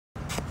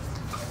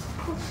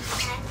poopy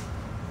head.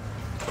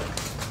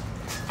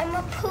 I'm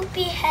a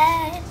poopy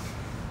head.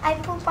 I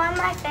poop on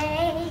my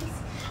face.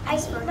 I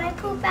eat my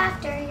poop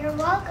after. You're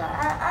welcome.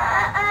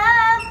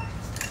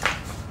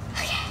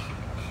 Okay.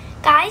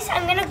 Guys,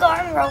 I'm gonna go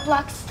on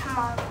Roblox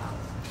tomorrow.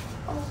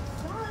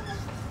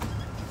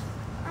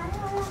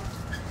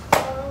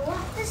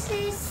 This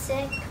is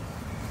sick.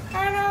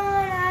 I don't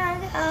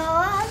wanna go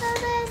all the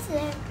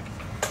sick.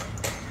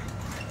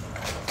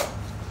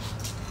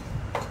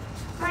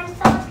 We're in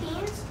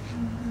Philippines.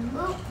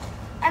 Ooh,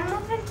 I'm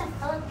moving to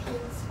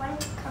Philippines when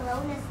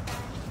Corona's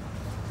done.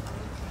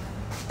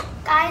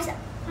 Guys,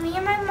 me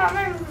and my mom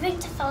are moving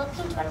to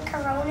Philippines when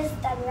Corona's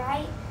done,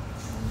 right?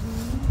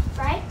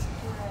 Right?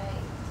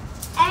 Right.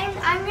 And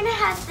I'm gonna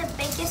have the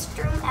biggest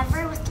room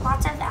ever with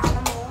lots of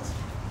animals.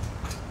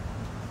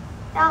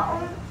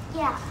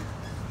 Yeah.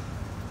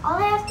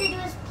 All I have to do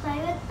is play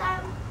with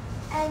them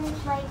and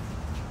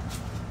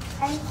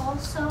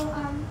also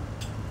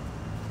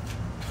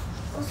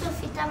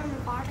feed them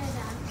and water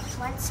them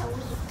once a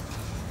week.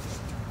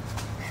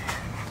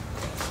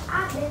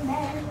 I've been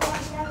married a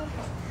long time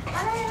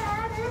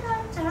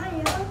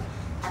ago.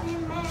 I've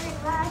been married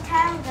a long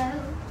time ago.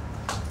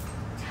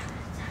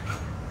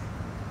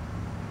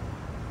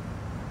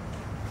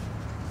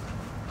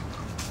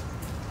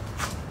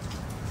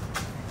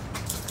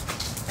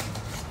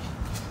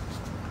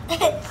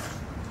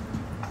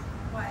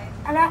 Why?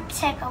 I'm not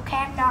sick, okay?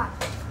 I'm not.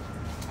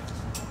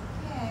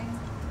 Okay.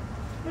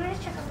 I'm gonna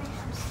check on my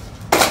hamster.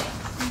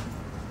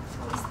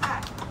 What was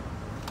that?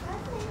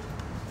 Nothing.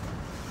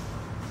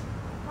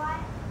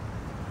 What?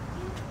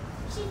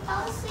 She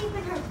fell asleep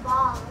in her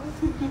ball,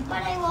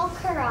 but I woke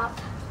her up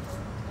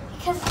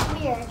because it's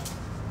weird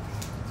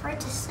for her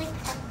to sleep in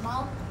her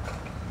ball.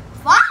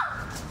 Wow!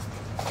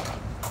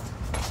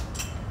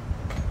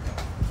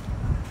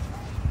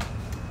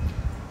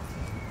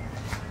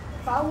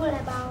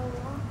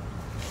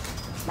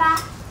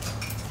 But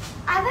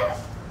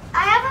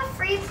I have a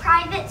free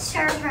private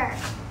server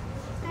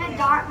in a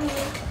dark me.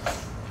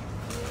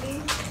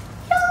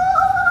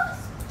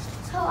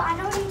 So I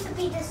don't need to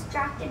be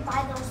distracted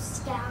by those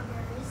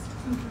scammers.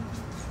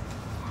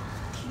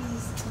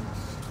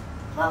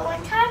 But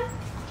one time,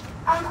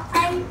 I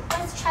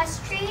was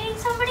trust treating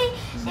somebody.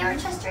 They were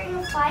trust treating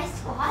a fly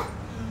swat.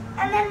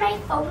 And then my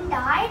phone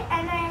died,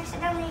 and I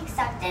accidentally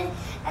accepted.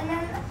 And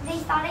then they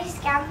thought I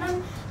scammed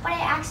them, but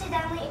I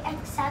accidentally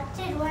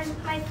accepted when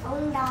my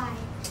phone died.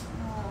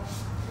 Oh.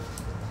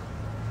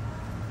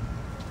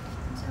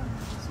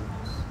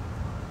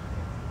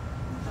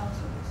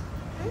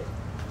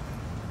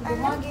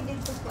 Bumagi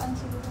dito po ang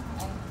siguro.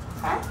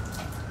 Huh?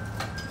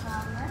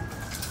 Hammer?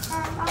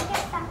 I'll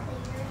get that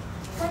later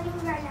when you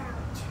run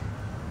out.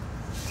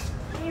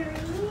 You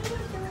really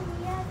doing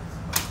yet?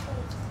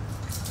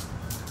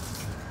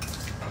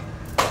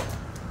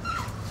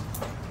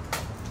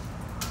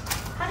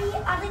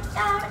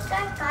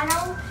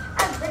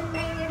 I've been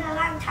married a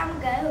long time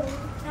ago.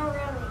 No,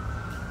 really.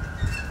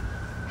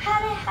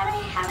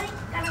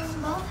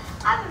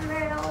 I've been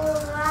married a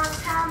long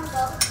time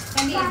ago.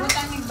 Kandi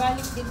ibutang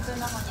nagbalik dito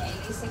na ko niya.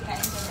 Ilisi kain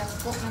sa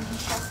dagko man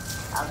siya.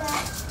 Okay.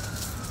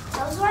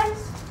 Those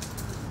ones?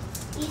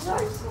 These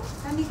ones?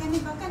 Kani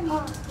ba kani?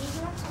 Oh, these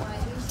ones? Oh,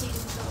 ilisi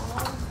dito.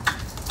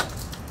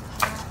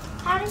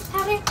 How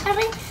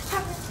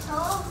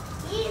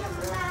eat them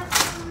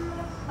last on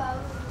the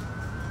phone.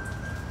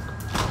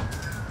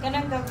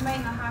 Ganang gagmay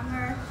nga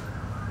hanger.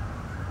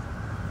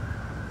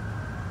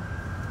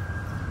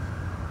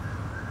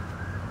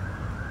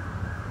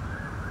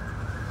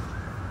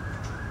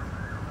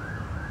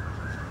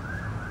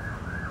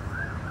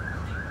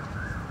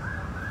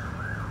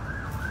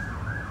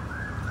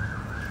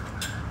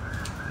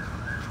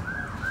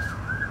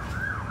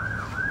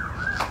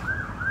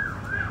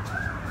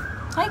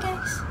 Hi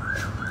guys.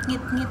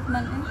 Ngit-ngit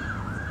man eh.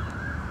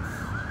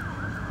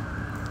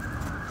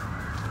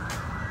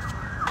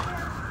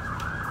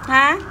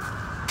 Ha?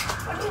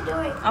 What are you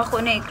doing? Ako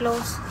na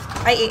i-close.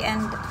 Ay,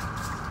 i-end.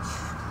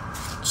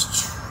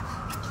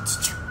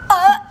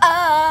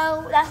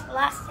 Uh-oh. That's the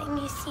last thing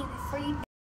you see before you